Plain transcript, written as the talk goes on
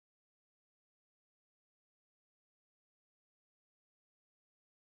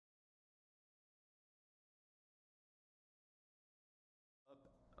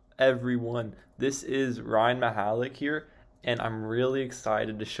everyone? This is Ryan Mahalik here, and I'm really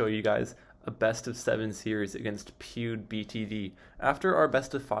excited to show you guys a best of 7 series against PewdBTD. After our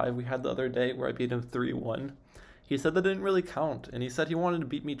best of 5 we had the other day where I beat him 3-1, he said that didn't really count, and he said he wanted to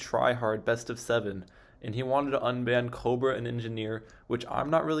beat me TRYHARD best of 7, and he wanted to unban Cobra and Engineer, which I'm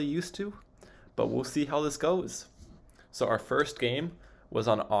not really used to, but we'll see how this goes. So our first game was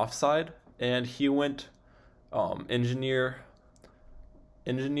on offside, and he went Engineer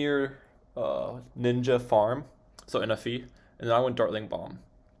Ninja Farm, so NFE, and then I went Dartling Bomb.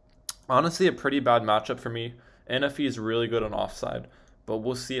 Honestly, a pretty bad matchup for me. NFE is really good on offside, but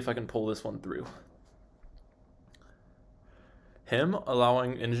we'll see if I can pull this one through. Him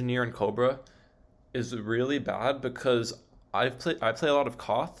allowing Engineer and Cobra is really bad because I play a lot of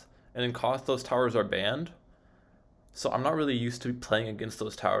Koth, and in Koth those towers are banned, so I'm not really used to playing against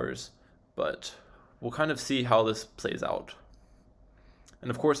those towers, but we'll kind of see how this plays out. And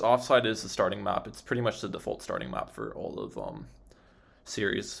of course, offside is the starting map. It's pretty much the default starting map for all of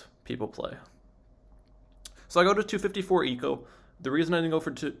series people play. So I go to 254 eco. The reason I didn't go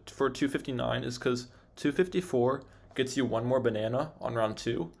for 259 is because 254 gets you one more banana on round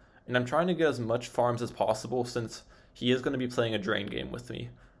 2, and I'm trying to get as much farms as possible since he is going to be playing a drain game with me,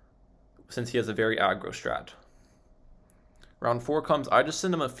 since he has a very aggro strat. Round 4 comes, I just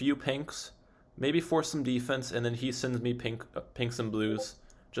send him a few pinks, maybe force some defense, and then he sends me pinks and blues,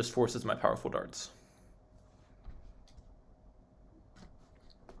 just forces my powerful darts.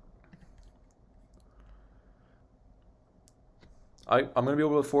 I'm going to be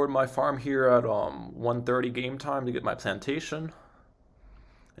able to afford my farm here at 1:30 game time to get my plantation,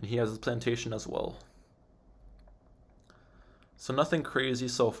 and he has his plantation as well. So nothing crazy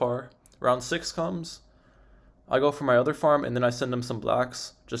so far. Round 6 comes, I go for my other farm, and then I send him some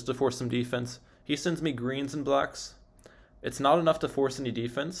blacks just to force some defense. He sends me greens and blacks. It's not enough to force any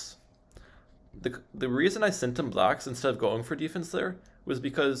defense. The reason I sent him blacks instead of going for defense there was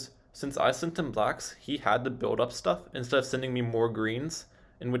because since I sent him blacks, he had to build up stuff instead of sending me more greens,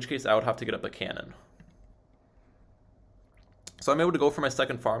 in which case I would have to get up a cannon. So I'm able to go for my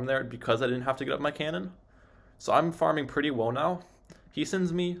second farm there because I didn't have to get up my cannon. So I'm farming pretty well now. He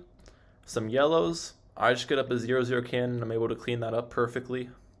sends me some yellows. I just get up a 0-0 cannon, and I'm able to clean that up perfectly.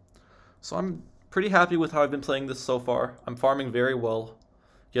 So I'm pretty happy with how I've been playing this so far. I'm farming very well.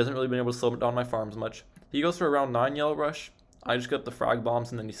 He hasn't really been able to slow down my farms much. He goes for a round 9 yellow rush. I just get up the frag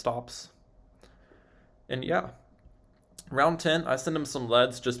bombs, and then he stops. And yeah. Round 10, I send him some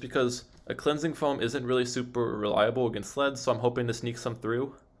leads just because a cleansing foam isn't really super reliable against leads, so I'm hoping to sneak some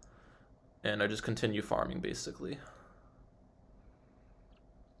through. And I just continue farming, basically.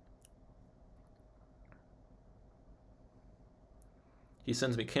 He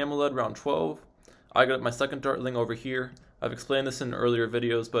sends me Camel Lead round 12. I get up my second Dartling over here. I've explained this in earlier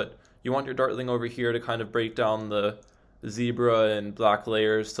videos, but you want your Dartling over here to kind of break down the zebra and black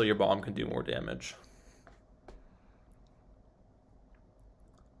layers so your bomb can do more damage.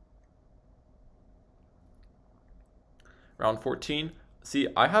 Round 14. See,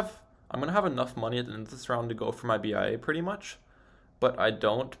 I'm going to have enough money at the end of this round to go for my BIA pretty much, but I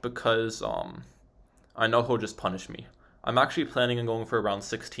don't because I know he'll just punish me. I'm actually planning on going for around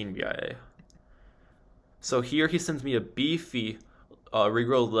 16 BIA. So here he sends me a beefy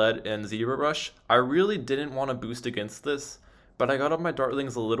regrow lead and zebra rush. I really didn't want to boost against this, but I got up my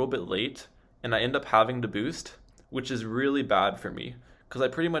Dartlings a little bit late, and I end up having to boost, which is really bad for me, because I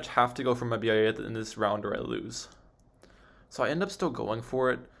pretty much have to go for my BIA at the end of this round or I lose. So I end up still going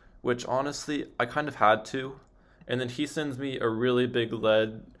for it, which honestly, I kind of had to, and then he sends me a really big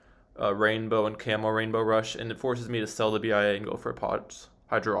lead rainbow and camo rainbow rush, and it forces me to sell the BIA and go for pods,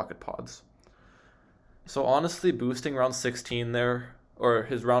 hydro rocket pods. So honestly, boosting round 16 there, or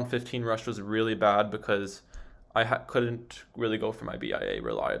his round 15 rush was really bad because I couldn't really go for my BIA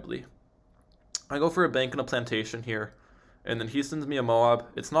reliably. I go for a bank and a plantation here, and then he sends me a Moab.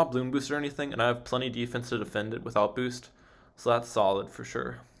 It's not bloom boost or anything, and I have plenty defense to defend it without boost, so that's solid for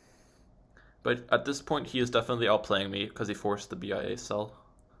sure. But at this point, he is definitely outplaying me because he forced the BIA sell.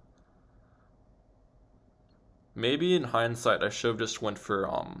 Maybe in hindsight, I should have just went for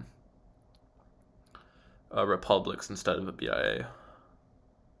Republics instead of a BIA.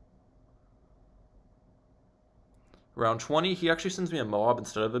 Round 20, he actually sends me a Moab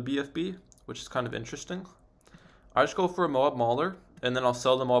instead of a BFB, which is kind of interesting. I just go for a Moab Mauler, and then I'll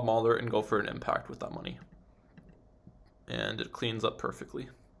sell the Moab Mauler and go for an impact with that money. And it cleans up perfectly.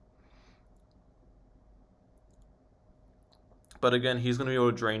 But again, he's going to be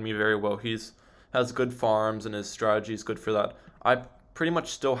able to drain me very well. Has good farms, and his strategy is good for that. I pretty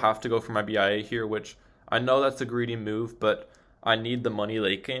much still have to go for my BIA here, which I know that's a greedy move, but I need the money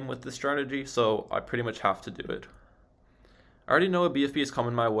late game with this strategy, so I pretty much have to do it. I already know a BFB is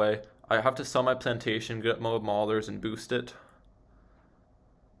coming my way. I have to sell my plantation, get more maulers, and boost it.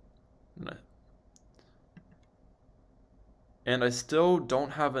 And I still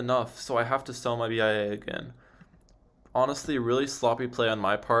don't have enough, so I have to sell my BIA again. Honestly, really sloppy play on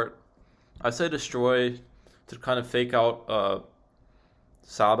my part. I say destroy to kind of fake out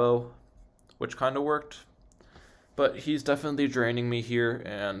Sabo, which kind of worked. But he's definitely draining me here,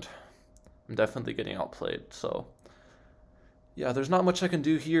 and I'm definitely getting outplayed, so... yeah, there's not much I can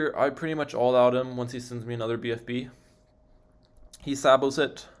do here. I pretty much all-out him once he sends me another BFB. He Sabos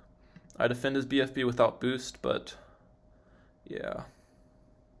it. I defend his BFB without boost, but... yeah.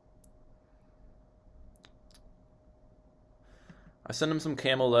 I send him some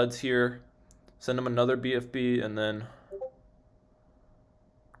camo leads here. Send him another BFB, and then...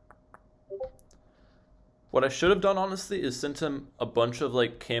 what I should have done, honestly, is sent him a bunch of,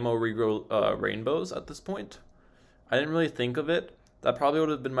 like, camo regrow rainbows at this point. I didn't really think of it. That probably would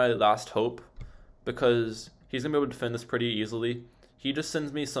have been my last hope, because he's going to be able to defend this pretty easily. He just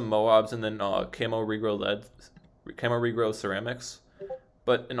sends me some Moabs and then camo regrow ceramics.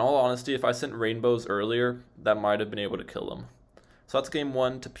 But in all honesty, if I sent rainbows earlier, that might have been able to kill him. So that's game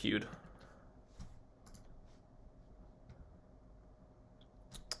 1 to Pewd.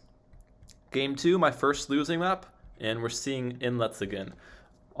 Game 2, my first losing map, and we're seeing inlets again.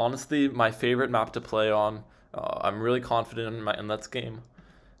 Honestly, my favorite map to play on. I'm really confident in my inlets game.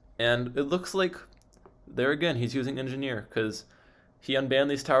 And it looks like, there again, he's using engineer, because he unbanned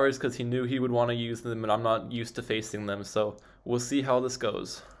these towers because he knew he would want to use them, and I'm not used to facing them, so we'll see how this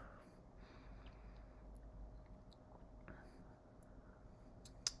goes.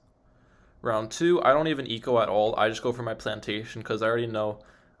 Round 2, I don't even eco at all. I just go for my plantation because I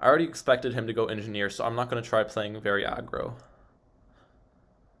already expected him to go engineer, so I'm not going to try playing very aggro.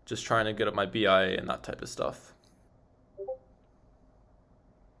 Just trying to get up my BIA and that type of stuff.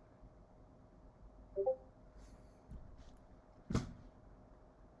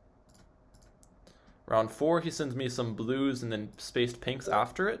 Round 4, he sends me some blues and then spaced pinks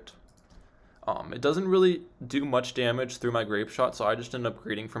after it. It doesn't really do much damage through my grape shot, so I just end up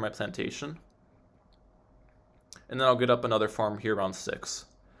grading for my plantation. And then I'll get up another farm here around 6.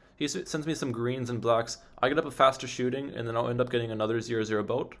 He sends me some greens and blacks. I get up a faster shooting, and then I'll end up getting another 0-0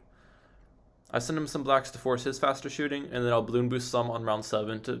 boat. I send him some blacks to force his faster shooting, and then I'll balloon boost some on round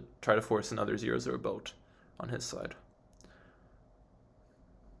 7 to try to force another 0-0 boat on his side.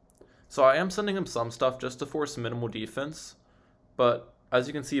 So I am sending him some stuff just to force minimal defense, but as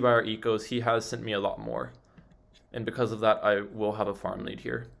you can see by our ecos, he has sent me a lot more. And because of that, I will have a farm lead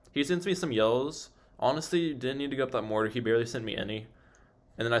here. He sends me some yellows. Honestly, didn't need to get up that mortar. He barely sent me any.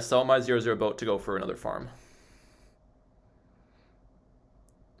 And then I sell my 0-0 boat to go for another farm.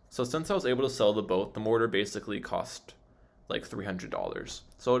 So since I was able to sell the boat, the mortar basically cost like $300.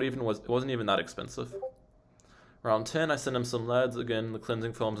 So it wasn't even that expensive. Round 10, I send him some leads. Again, the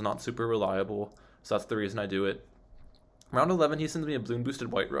cleansing film's not super reliable, so that's the reason I do it. Round 11, he sends me a balloon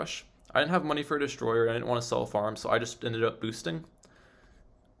boosted white rush. I didn't have money for a destroyer, I didn't want to sell a farm, so I just ended up boosting.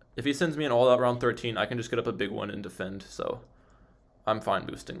 If he sends me an all-out round 13, I can just get up a big one and defend, so I'm fine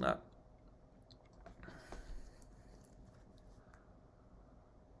boosting that.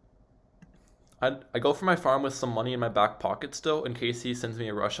 I go for my farm with some money in my back pocket still. In case he sends me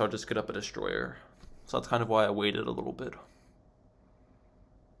a rush, I'll just get up a destroyer. So that's kind of why I waited a little bit.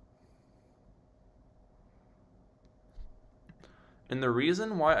 And the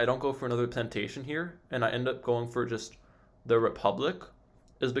reason why I don't go for another plantation here, and I end up going for just the Republic,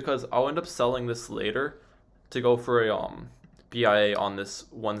 is because I'll end up selling this later to go for a BIA on this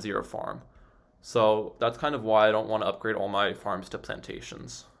 1-0 farm. So that's kind of why I don't want to upgrade all my farms to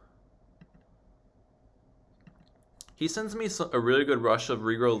plantations. He sends me a really good rush of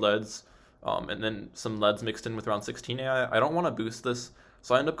regrow leads, and then some leads mixed in with round 16 AI. I don't want to boost this,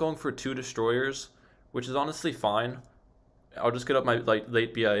 so I end up going for 2 destroyers, which is honestly fine. I'll just get up my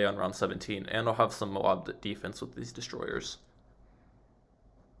late BIA on round 17, and I'll have some Moab defense with these destroyers.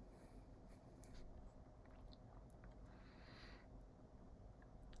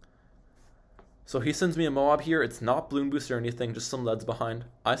 So he sends me a Moab here. It's not balloon boost or anything, just some leads behind.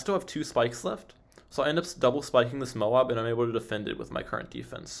 I still have 2 spikes left, so I end up double spiking this Moab, and I'm able to defend it with my current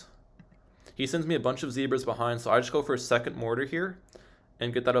defense. He sends me a bunch of zebras behind, so I just go for a second mortar here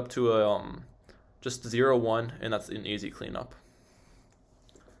and get that up to a just 0-1, and that's an easy cleanup.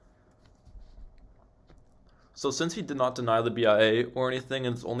 So since he did not deny the BIA or anything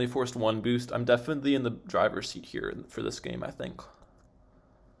and it's only forced 1 boost, I'm definitely in the driver's seat here for this game, I think.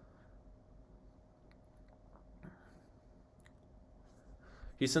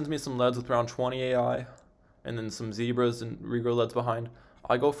 He sends me some leads with around 20 AI, and then some zebras and regrow leads behind.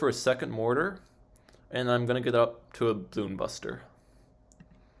 I go for a second mortar, and I'm going to get up to a balloon buster.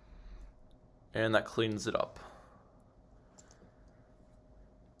 And that cleans it up.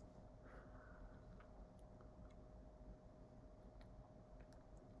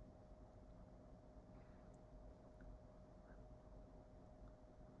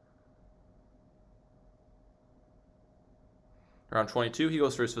 Around 22, he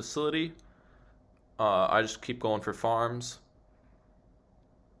goes for his facility. I just keep going for farms.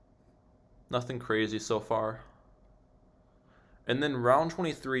 Nothing crazy so far. And then round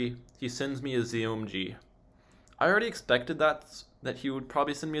 23, he sends me a ZOMG. I already expected that he would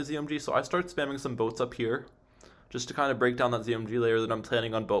probably send me a ZOMG, so I start spamming some boats up here just to kind of break down that ZOMG layer that I'm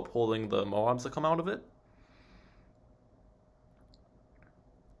planning on boat pulling the Moabs that come out of it.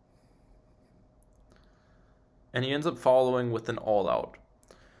 And he ends up following with an all-out.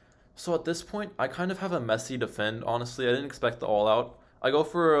 So at this point, I kind of have a messy defend, honestly. I didn't expect the all-out. I go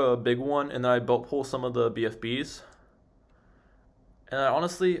for a big one, and then I boat pull some of the BFBs. And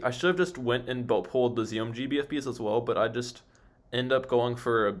I should have just went and boat pulled the ZOMG BFBs as well, but I just end up going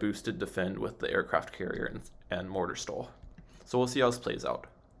for a boosted defend with the aircraft carrier and mortar stall. So we'll see how this plays out.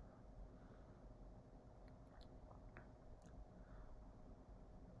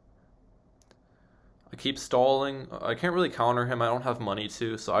 I keep stalling. I can't really counter him. I don't have money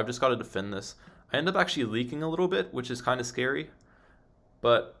to, so I've just got to defend this. I end up actually leaking a little bit, which is kind of scary.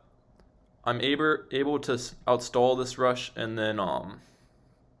 But I'm able to outstall this rush and then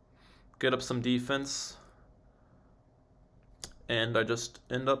get up some defense. And I just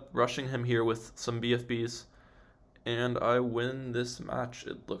end up rushing him here with some BFBs. And I win this match,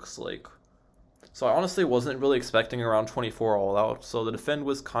 it looks like. So I honestly wasn't really expecting around 24 all out. So the defend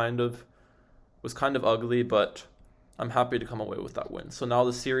was kind of ugly, but I'm happy to come away with that win. So now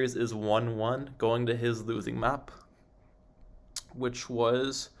the series is 1-1 going to his losing map, which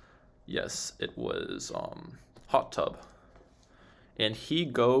was, yes, it was Hot Tub. And he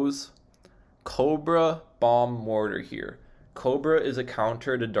goes Cobra Bomb Mortar here. Cobra is a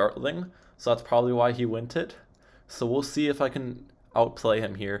counter to Dartling, so that's probably why he went it. So we'll see if I can outplay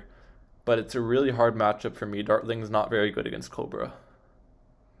him here. But it's a really hard matchup for me. Dartling's not very good against Cobra.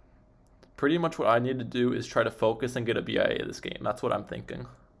 Pretty much what I need to do is try to focus and get a BIA this game. That's what I'm thinking.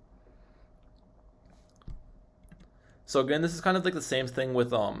 So again, this is kind of like the same thing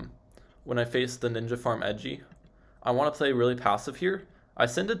with when I face the Ninja Farm Edgy. I want to play really passive here. I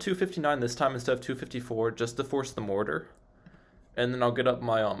send a 259 this time instead of 254 just to force the mortar. And then I'll get up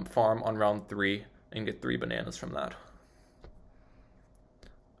my farm on round 3 and get 3 bananas from that.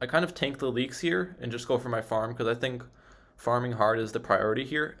 I kind of tank the leaks here and just go for my farm because I think farming hard is the priority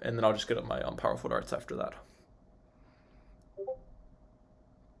here, and then I'll just get up my powerful darts after that.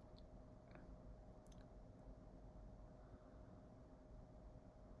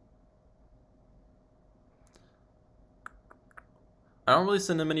 I don't really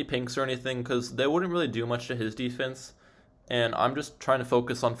send him any pinks or anything because they wouldn't really do much to his defense, and I'm just trying to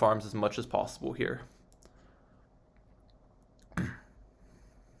focus on farms as much as possible here.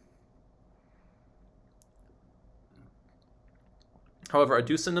 However, I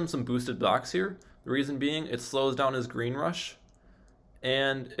do send him some boosted blacks here. The reason being, it slows down his green rush,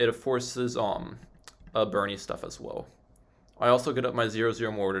 and it forces a Bernie stuff as well. I also get up my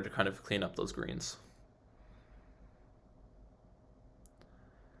 0-0 mortar to kind of clean up those greens.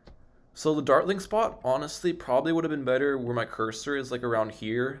 So the Dartling spot, honestly, probably would have been better where my cursor is like around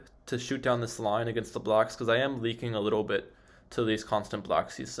here to shoot down this line against the blacks, because I am leaking a little bit to these constant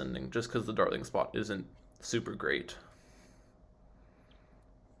blacks he's sending, just because the Dartling spot isn't super great.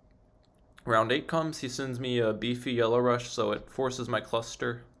 Round 8 comes, he sends me a beefy yellow rush, so it forces my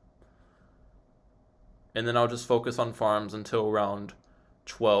cluster. And then I'll just focus on farms until round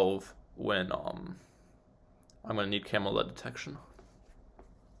 12 when I'm going to need camo lead detection.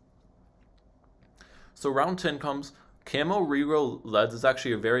 So round 10 comes, camo reroll leads is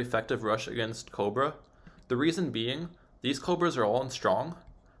actually a very effective rush against Cobra. The reason being, these Cobras are all in strong,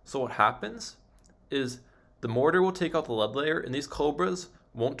 so what happens is the mortar will take out the lead layer, and these Cobras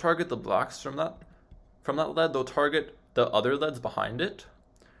won't target the blacks from that lead, they'll target the other leads behind it.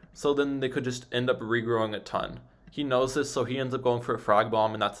 So then they could just end up regrowing a ton. He knows this, so he ends up going for a frag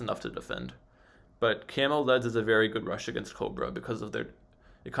bomb, and that's enough to defend. But camo leads is a very good rush against Cobra because of it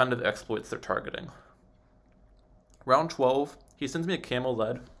kind of exploits their targeting. Round 12, he sends me a camo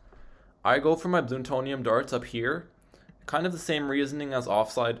lead. I go for my plutonium darts up here. Kind of the same reasoning as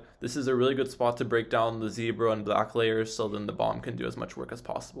offside. This is a really good spot to break down the zebra and black layers so then the bomb can do as much work as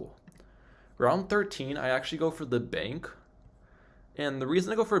possible. Round 13, I actually go for the bank. And the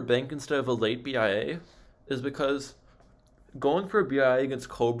reason I go for a bank instead of a late BIA is because going for a BIA against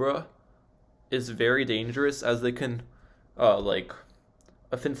Cobra is very dangerous, as they can like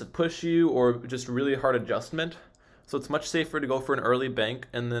offensive push you or just really hard adjustment. So it's much safer to go for an early bank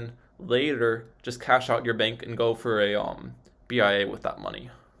and then later just cash out your bank and go for a BIA with that money.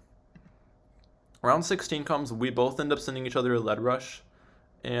 Round 16 comes, we both end up sending each other a lead rush,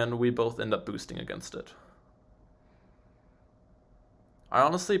 and we both end up boosting against it. I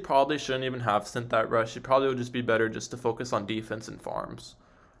honestly probably shouldn't even have sent that rush. It probably would just be better just to focus on defense and farms.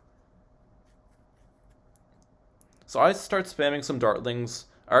 So I start spamming some dartlings.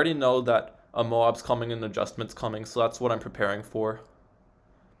 I already know that a Moab's coming and adjustment's coming, so that's what I'm preparing for.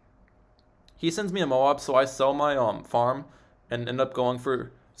 He sends me a Moab, so I sell my farm and end up going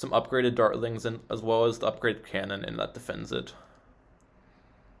for some upgraded dartlings and as well as the upgraded cannon, and that defends it.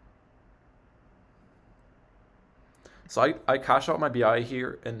 So I cash out my BIA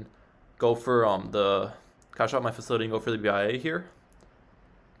here and go for cash out my facility and go for the BIA here.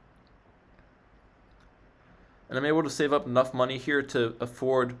 And I'm able to save up enough money here to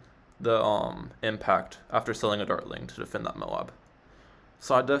afford the impact after selling a dartling to defend that Moab.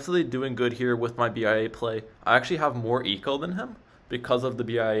 So I'm definitely doing good here with my BIA play. I actually have more eco than him because of the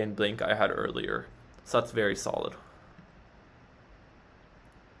BIA and blink I had earlier. So that's very solid.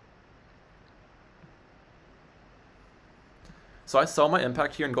 So I sell my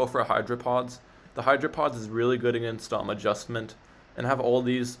impact here and go for a Hydropods. The Hydropods is really good against adjustment, and have all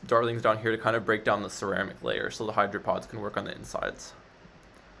these dartlings down here to kind of break down the ceramic layer so the Hydropods can work on the insides.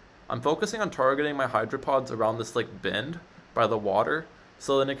 I'm focusing on targeting my Hydropods around this like bend by the water,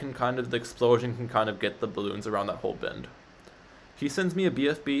 so then it can kind of, the explosion can kind of get the balloons around that whole bend. He sends me a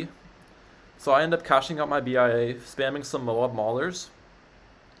BFB, so I end up cashing out my BIA, spamming some Moab Maulers,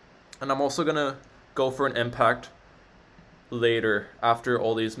 and I'm also gonna go for an impact later after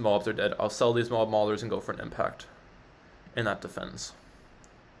all these mobs are dead. I'll sell these Moab Maulers and go for an impact, and that defends.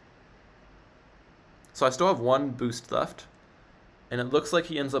 So I still have one boost left, and it looks like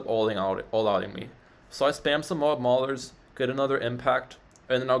he ends up all-outing me. So I spam some Moab Maulers, get another impact,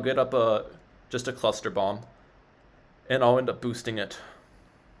 and then I'll get up just a cluster bomb, and I'll end up boosting it.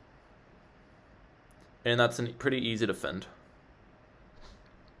 And that's pretty easy to defend.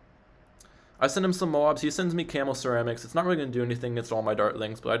 I send him some Moabs. He sends me Camo Ceramics. It's not really going to do anything against all my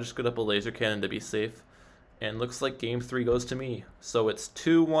dartlings, but I just get up a laser cannon to be safe. And looks like game 3 goes to me. So it's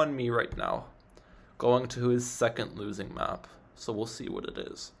 2-1 me right now, going to his second losing map. So we'll see what it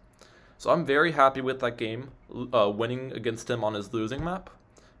is. So I'm very happy with that game, winning against him on his losing map.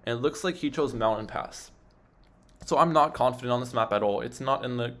 And it looks like he chose Mountain Pass. So I'm not confident on this map at all. It's not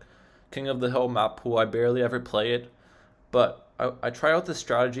in the King of the Hill map pool. I barely ever play it. But I try out this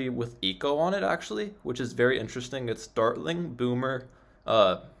strategy with eco on it, actually, which is very interesting. It's dartling, boomer,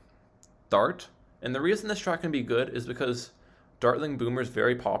 dart. And the reason this strat can be good is because dartling boomer is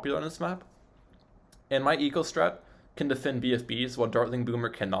very popular on this map. And my eco strat can defend BFBs while dartling boomer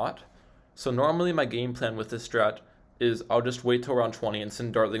cannot. So normally my game plan with this strat is I'll just wait till around 20 and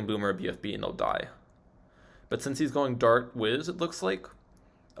send dartling boomer a BFB and they'll die. But since he's going dart whiz, it looks like,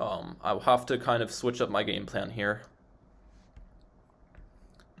 I'll have to kind of switch up my game plan here.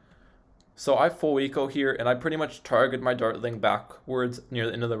 So I full eco here, and I pretty much target my dartling backwards near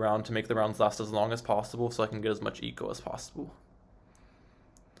the end of the round to make the rounds last as long as possible so I can get as much eco as possible.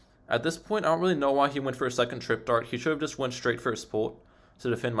 At this point, I don't really know why he went for a second trip dart. He should have just went straight for a spolt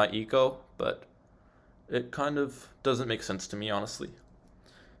to defend my eco, but it kind of doesn't make sense to me, honestly.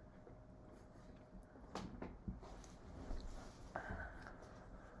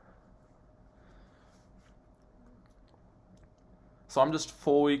 So I'm just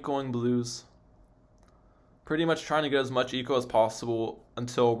full ecoing blues. Pretty much trying to get as much eco as possible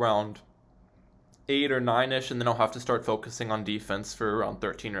until round 8 or 9-ish, and then I'll have to start focusing on defense for around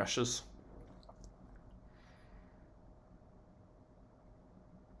 13 rushes.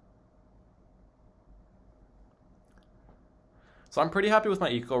 So I'm pretty happy with my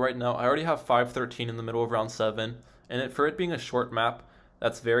eco right now. I already have 513 in the middle of round 7, and for it being a short map,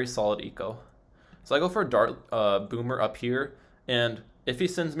 that's very solid eco. So I go for a dart boomer up here, and if he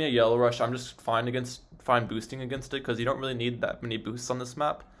sends me a yellow rush, I'm just fine boosting against it because you don't really need that many boosts on this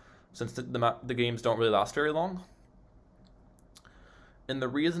map since the games don't really last very long. And the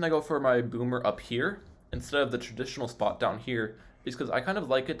reason I go for my boomer up here instead of the traditional spot down here is because I kind of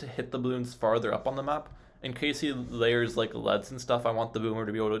like it to hit the balloons farther up on the map. In case he layers like leads and stuff, I want the boomer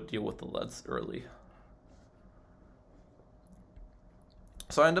to be able to deal with the leads early.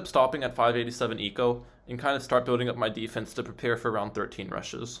 So I end up stopping at 587 eco and kind of start building up my defense to prepare for round 13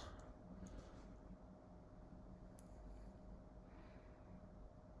 rushes.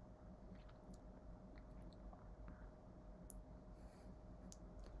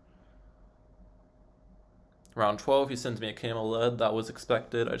 Round 12, he sends me a camel lead. That was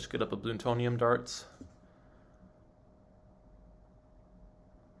expected. I just get up a plutonium darts.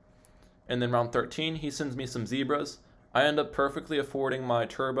 And then round 13, he sends me some zebras. I end up perfectly affording my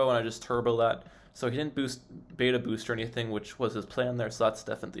turbo, and I just turbo that. So he didn't beta boost or anything, which was his plan there, so that's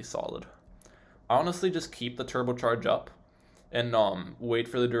definitely solid. I honestly just keep the turbocharge up and wait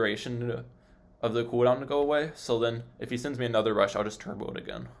for the duration of the cooldown to go away. So then if he sends me another rush, I'll just turbo it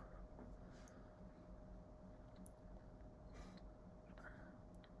again.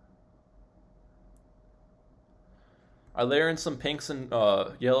 I layer in some pinks and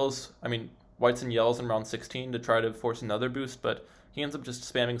whites and yellows in round 16 to try to force another boost, but he ends up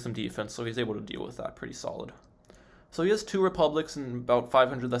just spamming some defense, so he's able to deal with that pretty solid. So he has 2 Republics and about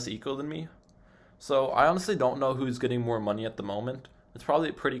 500 less eco than me. So I honestly don't know who's getting more money at the moment. It's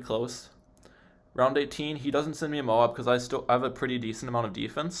probably pretty close. Round 18, he doesn't send me a Moab because I have a pretty decent amount of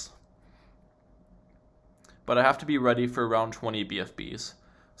defense. But I have to be ready for round 20 BFBs.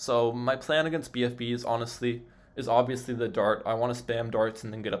 So my plan against BFBs, honestly, is obviously the dart. I want to spam darts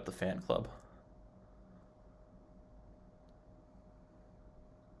and then get up the fan club.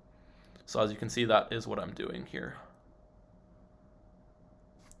 So as you can see, that is what I'm doing here.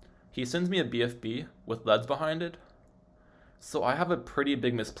 He sends me a BFB with leads behind it. So I have a pretty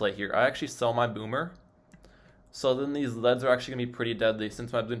big misplay here. I actually sell my boomer. So then these leads are actually going to be pretty deadly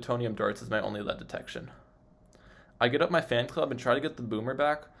since my plutonium darts is my only lead detection. I get up my fan club and try to get the boomer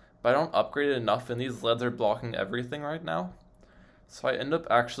back, but I don't upgrade it enough, and these leads are blocking everything right now. So I end up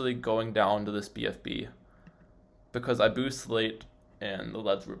actually going down to this BFB because I boost late and the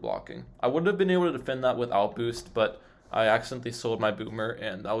leads were blocking. I would have been able to defend that without boost, but I accidentally sold my boomer,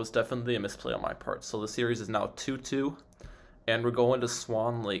 and that was definitely a misplay on my part. So the series is now 2-2, and we're going to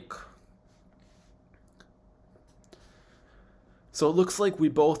Swan Lake. So it looks like we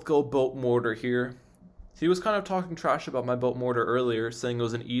both go boat mortar here. He was kind of talking trash about my boat mortar earlier, saying it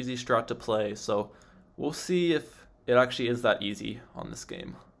was an easy strat to play, so we'll see if it actually is that easy on this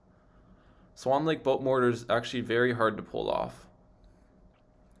game. Swan Lake boat mortar is actually very hard to pull off.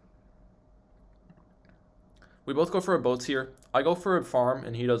 We both go for our boats here. I go for a farm,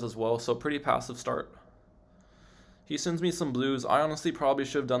 and he does as well, so pretty passive start. He sends me some blues. I honestly probably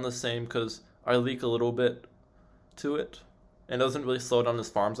should have done the same because I leak a little bit to it, and it doesn't really slow down his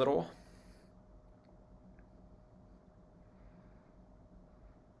farms at all.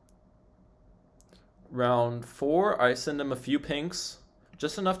 Round 4, I send him a few pinks,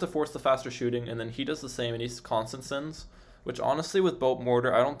 just enough to force the faster shooting, and then he does the same and he constant sends, which honestly with boat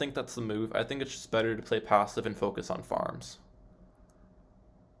mortar, I don't think that's the move. I think it's just better to play passive and focus on farms.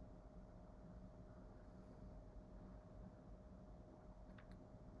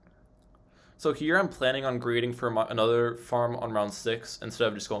 So here I'm planning on grading for another farm on round 6 instead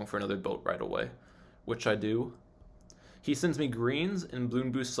of just going for another boat right away, which I do. He sends me greens and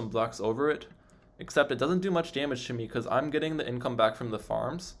balloon boosts some blacks over it. Except it doesn't do much damage to me because I'm getting the income back from the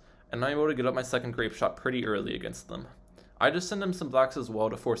farms, and I'm able to get up my second grape shot pretty early against them. I just send him some blacks as well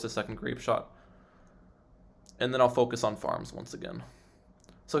to force a second grape shot, and then I'll focus on farms once again.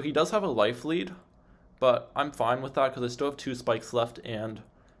 So he does have a life lead, but I'm fine with that because I still have 2 spikes left and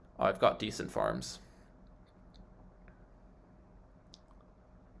I've got decent farms.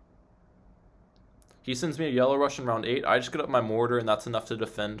 He sends me a yellow rush in round 8. I just get up my mortar and that's enough to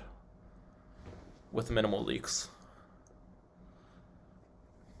defend with minimal leaks.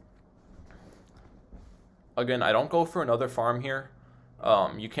 Again, I don't go for another farm here.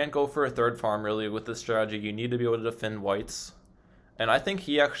 You can't go for a third farm really with this strategy. You need to be able to defend whites. And I think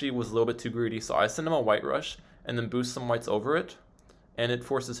he actually was a little bit too greedy, so I send him a white rush and then boost some whites over it, and it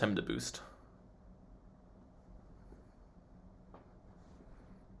forces him to boost.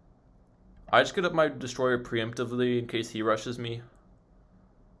 I just get up my destroyer preemptively in case he rushes me.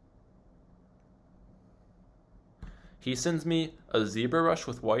 He sends me a zebra rush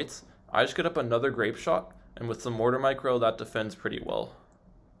with whites. I just get up another grape shot, and with some mortar micro, that defends pretty well.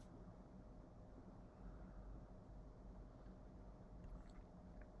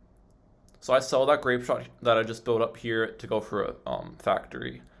 So I sell that grape shot that I just built up here to go for a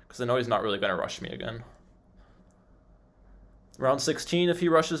factory, because I know he's not really going to rush me again. Round 16, if he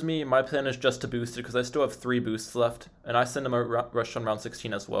rushes me, my plan is just to boost it, because I still have 3 boosts left, and I send him a rush on round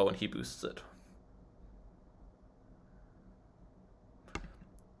 16 as well, and he boosts it.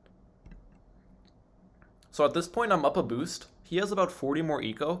 So at this point, I'm up a boost. He has about 40 more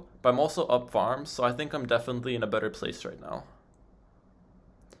eco, but I'm also up farms, so I think I'm definitely in a better place right now.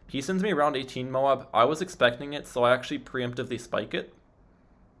 He sends me round 18 Moab. I was expecting it, so I actually preemptively spike it.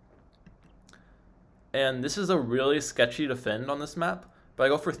 And this is a really sketchy defend on this map, but I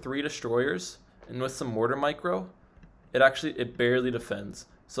go for 3 destroyers, and with some mortar micro, it barely defends.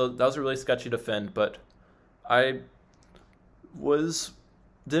 So that was a really sketchy defend, but I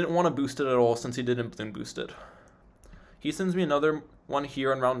didn't want to boost it at all since he didn't balloon boost it. He sends me another one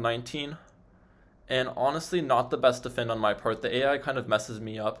here in round 19, and honestly not the best defend on my part. The AI kind of messes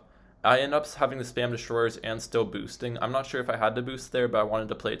me up. I end up having to spam destroyers and still boosting. I'm not sure if I had to boost there, but I wanted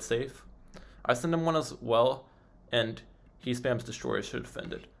to play it safe. I send him one as well, and he spams destroyers to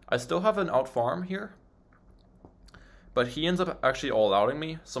defend it. I still have an out farm here, but he ends up actually all outing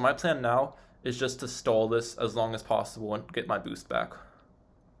me. So my plan now is just to stall this as long as possible and get my boost back.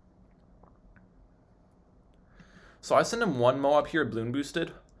 So I send him one Moab here balloon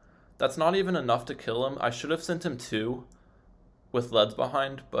boosted. That's not even enough to kill him. I should have sent him two with leads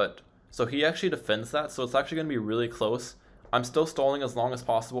behind, but so he actually defends that, so it's actually going to be really close. I'm still stalling as long as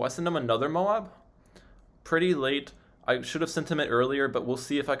possible. I send him another Moab pretty late. I should have sent him it earlier, but we'll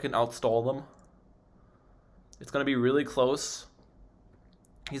see if I can outstall them. It's going to be really close.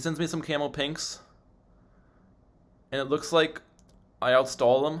 He sends me some camel pinks, and it looks like I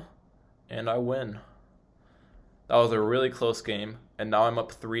outstall him, and I win. That was a really close game, and now I'm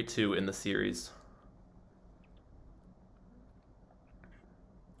up 3-2 in the series.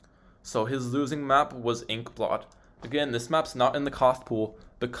 So his losing map was Inkblot. Again, this map's not in the cost pool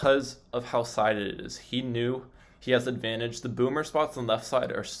because of how sided it is. He knew he has advantage. The boomer spots on the left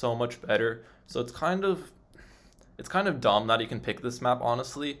side are so much better. So it's kind of dumb that he can pick this map,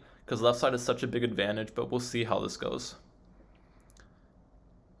 honestly, because left side is such a big advantage, but we'll see how this goes.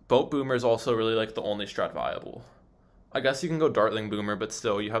 Boat boomer is also really like the only strat viable. I guess you can go Dartling boomer, but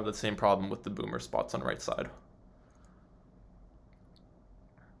still you have the same problem with the boomer spots on right side.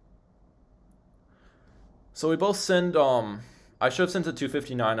 So we both send, I should have sent a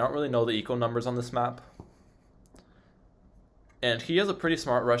 259. I don't really know the eco numbers on this map. And he has a pretty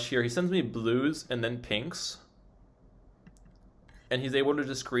smart rush here. He sends me blues and then pinks. And he's able to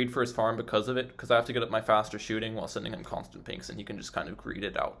just greed for his farm because of it, because I have to get up my faster shooting while sending him constant pinks, and he can just kind of greed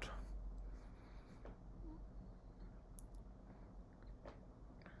it out.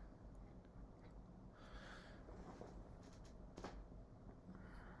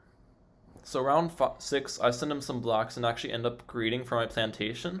 So round 6, I send him some blacks and actually end up greeting for my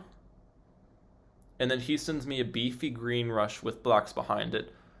plantation. And then he sends me a beefy green rush with blacks behind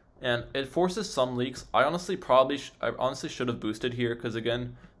it. And it forces some leaks. I honestly should have boosted here, because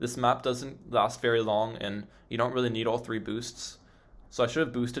again, this map doesn't last very long and you don't really need all 3 boosts. So I should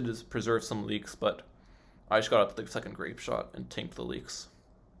have boosted to preserve some leaks, but I just got up the second grape shot and tanked the leaks.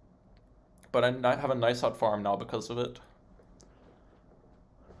 But I have a nice hot farm now because of it.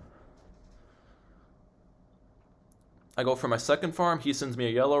 I go for my second farm. He sends me a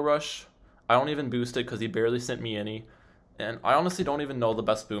yellow rush. I don't even boost it because he barely sent me any. And I honestly don't even know the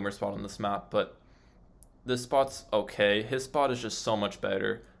best boomer spot on this map, but this spot's okay. His spot is just so much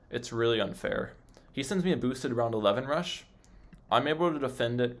better. It's really unfair. He sends me a boosted round 11 rush. I'm able to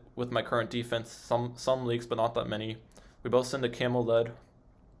defend it with my current defense. Some leaks, but not that many. We both send a camel lead.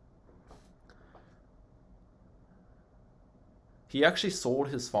 He actually sold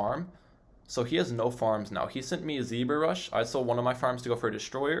his farm, so he has no farms now. He sent me a zebra rush. I sold one of my farms to go for a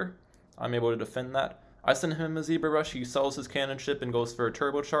destroyer. I'm able to defend that. I send him a zebra rush. He sells his cannon ship and goes for a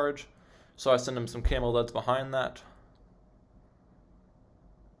turbocharge. So I send him some camel leads behind that.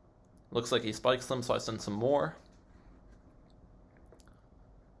 Looks like he spikes them, so I send some more.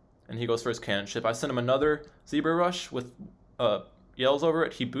 And he goes for his cannon ship. I send him another zebra rush with yells over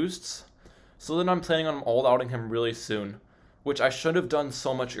it. He boosts. So then I'm planning on all-outing him really soon, which I should have done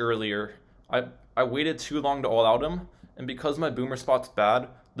so much earlier. I waited too long to all-out him, and because my boomer spot's bad,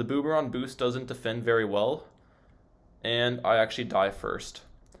 the boomer on boost doesn't defend very well, and I actually die first.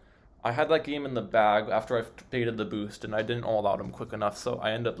 I had that game in the bag after I baited the boost, and I didn't all-out him quick enough, so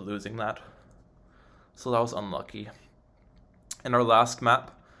I ended up losing that. So that was unlucky. In our last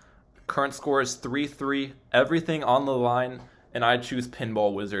map, current score is 3-3, everything on the line, and I choose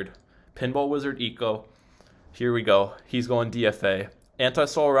Pinball Wizard. Pinball Wizard Eco. Here we go. He's going DFA.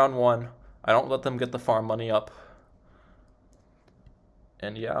 Anti-stall round 1. I don't let them get the farm money up.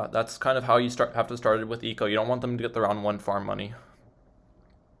 And yeah, that's kind of how you have to start it with Eco. You don't want them to get the round 1 farm money.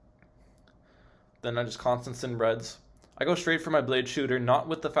 Then I just constant send reds. I go straight for my blade shooter, not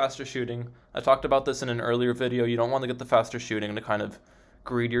with the faster shooting. I talked about this in an earlier video. You don't want to get the faster shooting to kind of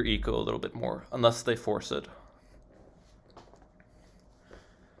greed your Eco a little bit more, unless they force it.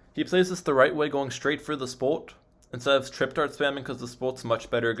 He plays this the right way, going straight for the Spolt, instead of trip dart spamming, because the Spolt's much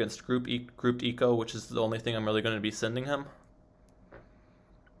better against grouped Eco, which is the only thing I'm really going to be sending him.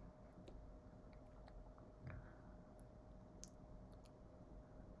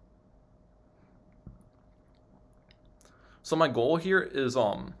 So my goal here is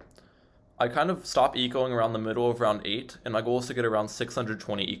I kind of stop ecoing around the middle of round 8, and my goal is to get around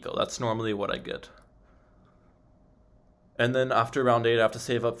 620 eco. That's normally what I get. And then after round 8, I have to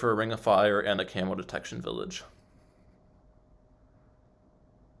save up for a Ring of Fire and a Camo Detection Village.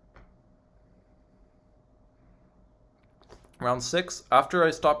 Round 6, after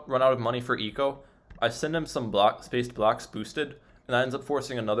I run out of money for eco, I send him some spaced blacks boosted, and that ends up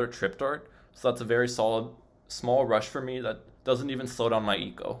forcing another trip dart. So that's a very solid, small rush for me that doesn't even slow down my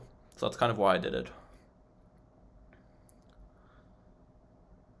eco. So that's kind of why I did it.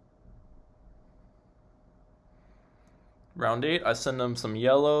 Round 8, I send him some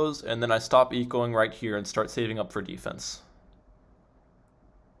yellows, and then I stop ecoing right here and start saving up for defense.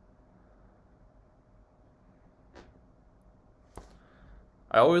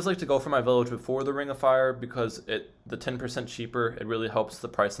 I always like to go for my village before the Ring of Fire because the 10% cheaper, it really helps the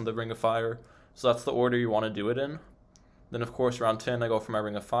price on the Ring of Fire. So that's the order you want to do it in. Then of course round 10 I go for my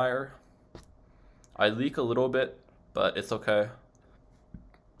Ring of Fire. I leak a little bit, but it's okay.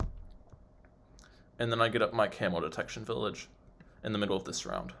 And then I get up my Camo Detection Village in the middle of this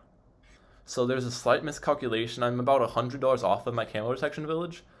round. So there's a slight miscalculation. I'm about $100 off of my Camo Detection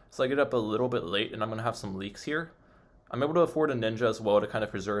Village. So I get up a little bit late and I'm going to have some leaks here. I'm able to afford a ninja as well to kind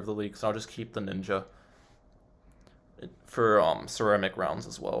of preserve the leaks, and I'll just keep the ninja for ceramic rounds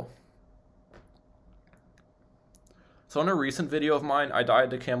as well. So in a recent video of mine, I dyed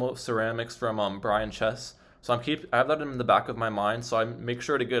the camo ceramics from Brian Chess. So I have that in the back of my mind, so I make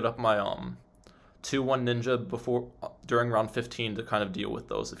sure to get up my 2-1 ninja during round 15 to kind of deal with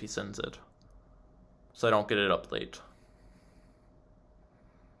those if he sends it. So I don't get it up late.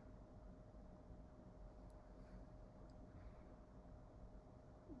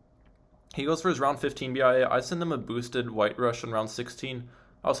 He goes for his round 15 BIA. I send him a boosted White Rush on round 16.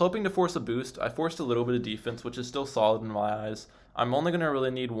 I was hoping to force a boost. I forced a little bit of defense, which is still solid in my eyes. I'm only going to really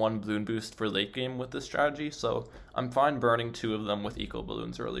need 1 balloon boost for late game with this strategy, so I'm fine burning 2 of them with eco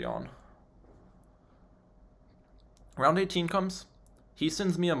balloons early on. Round 18 comes. He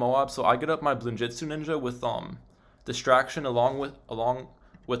sends me a Moab, so I get up my Blunjitsu ninja with distraction along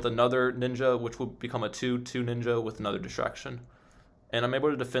with another ninja, which will become a 2-2 ninja with another distraction. And I'm able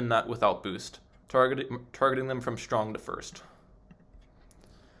to defend that without boost, targeting them from strong to first.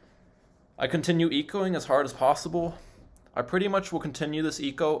 I continue ecoing as hard as possible. I pretty much will continue this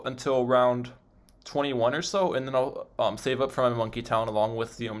eco until round 21 or so, and then I'll save up for my Monkey Town along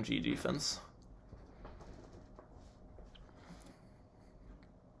with the OMG defense.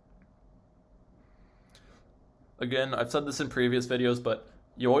 Again, I've said this in previous videos, but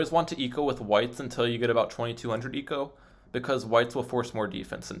you always want to eco with whites until you get about 2200 eco, because whites will force more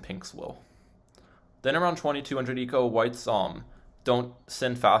defense than pinks will. Then around 2200 eco, whites don't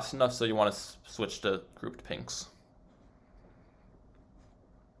send fast enough, so you want to switch to grouped pinks.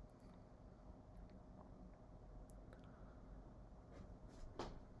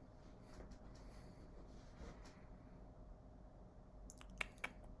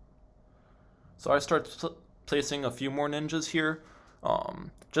 So I start placing a few more ninjas here,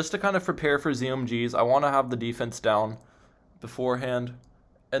 just to kind of prepare for ZMGs. I want to have the defense down beforehand,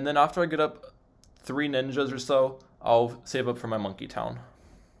 and then after I get up 3 ninjas or so, I'll save up for my Monkey Town.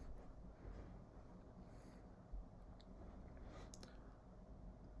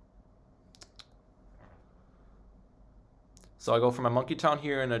 So I go for my Monkey Town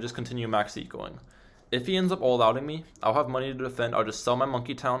here, and I just continue max ecoing. If he ends up all-outing me, I'll have money to defend. I'll just sell my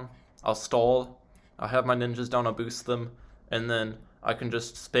Monkey Town, I'll stall, I'll have my ninjas down, I'll boost them, and then I can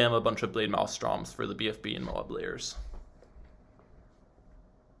just spam a bunch of Blade Maelstroms for the BFB and Moab layers.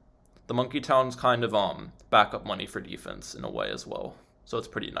 The Monkey Town's kind of backup money for defense in a way as well, so it's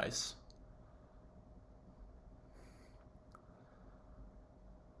pretty nice.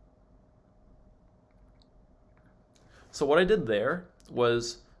 So what I did there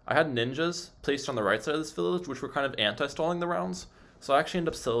was I had ninjas placed on the right side of this village, which were kind of anti-stalling the rounds, so I actually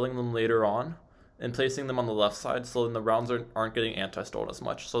ended up selling them later on and placing them on the left side, so then the rounds aren't getting anti-stalled as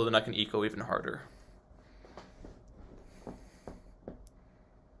much, so then I can eco even harder.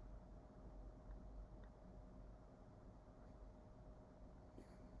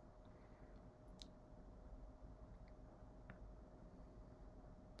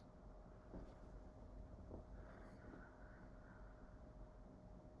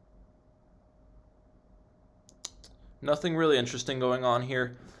 Nothing really interesting going on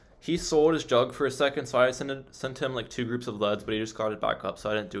here. He sold his jug for a second, so I sent him like 2 groups of leads, but he just got it back up,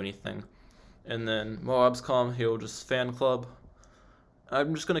 so I didn't do anything. And then Moab's come, he'll just fan club.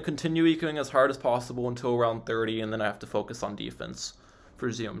 I'm just going to continue ecoing as hard as possible until around 30, and then I have to focus on defense for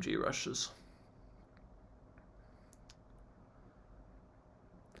ZMG rushes.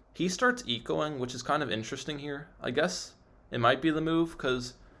 he starts ecoing, which is kind of interesting here. I guess it might be the move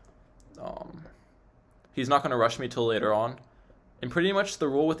because he's not going to rush me till later on. And pretty much the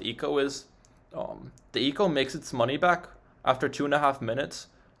rule with eco is the eco makes its money back after 2.5 minutes.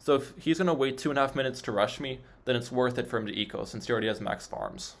 So if he's going to wait 2.5 minutes to rush me, then it's worth it for him to eco since he already has max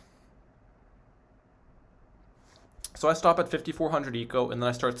farms. So I stop at 5400 eco and then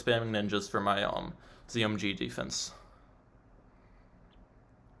I start spamming ninjas for my ZMG defense.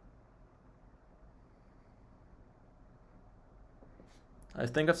 I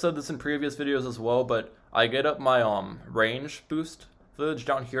think I've said this in previous videos as well, but I get up my range boost village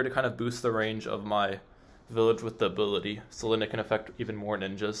down here to kind of boost the range of my village with the ability, so then it can affect even more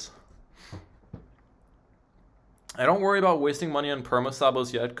ninjas. I don't worry about wasting money on perma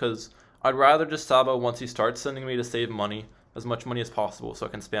sabos yet, because I'd rather just sabo once he starts sending me to save money, as much money as possible, so I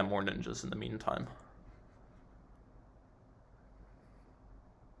can spam more ninjas in the meantime.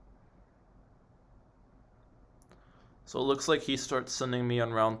 So it looks like he starts sending me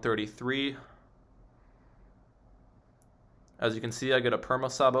on round 33. As you can see, I get a perma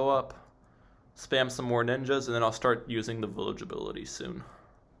sabo up, spam some more ninjas, and then I'll start using the village ability soon.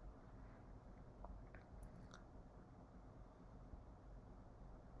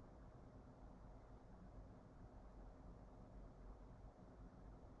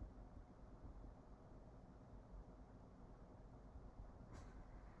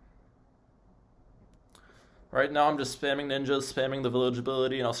 Right now I'm just spamming ninjas, spamming the village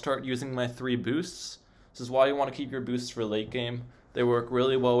ability, and I'll start using my 3 boosts. This is why you want to keep your boosts for late game. They work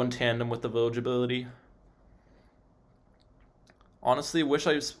really well in tandem with the village ability. Honestly, wish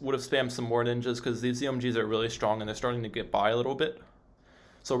I would have spammed some more ninjas because these ZMGs are really strong and they're starting to get by a little bit.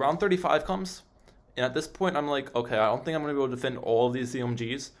 So round 35 comes, and at this point I'm like, okay, I don't think I'm going to be able to defend all of these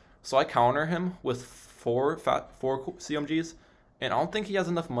ZMGs. So I counter him with 4 ZMGs, and I don't think he has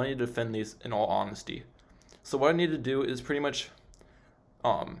enough money to defend these in all honesty. So what I need to do is pretty much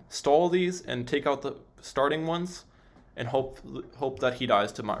stall these and take out the starting ones and hope that he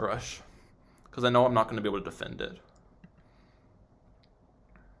dies to my rush, because I know I'm not going to be able to defend it.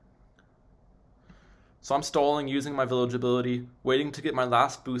 So I'm stalling using my village ability, waiting to get my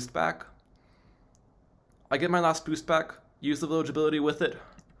last boost back. I get my last boost back, use the village ability with it.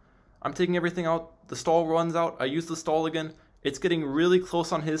 I'm taking everything out, the stall runs out, I use the stall again. It's getting really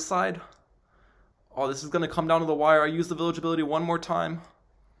close on his side. Oh, this is going to come down to the wire. I use the village ability one more time.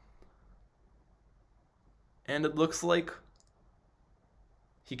 And it looks like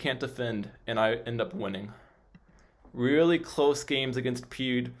he can't defend, and I end up winning. Really close games against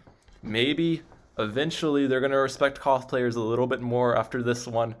Pewd. Maybe eventually they're going to respect cosplayers a little bit more after this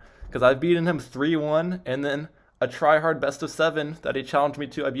one, because I've beaten him 3-1, and then a TRYHARD best of 7 that he challenged me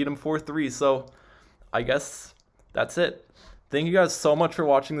to, I beat him 4-3, so I guess that's it. Thank you guys so much for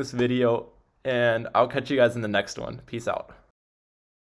watching this video, and I'll catch you guys in the next one. Peace out.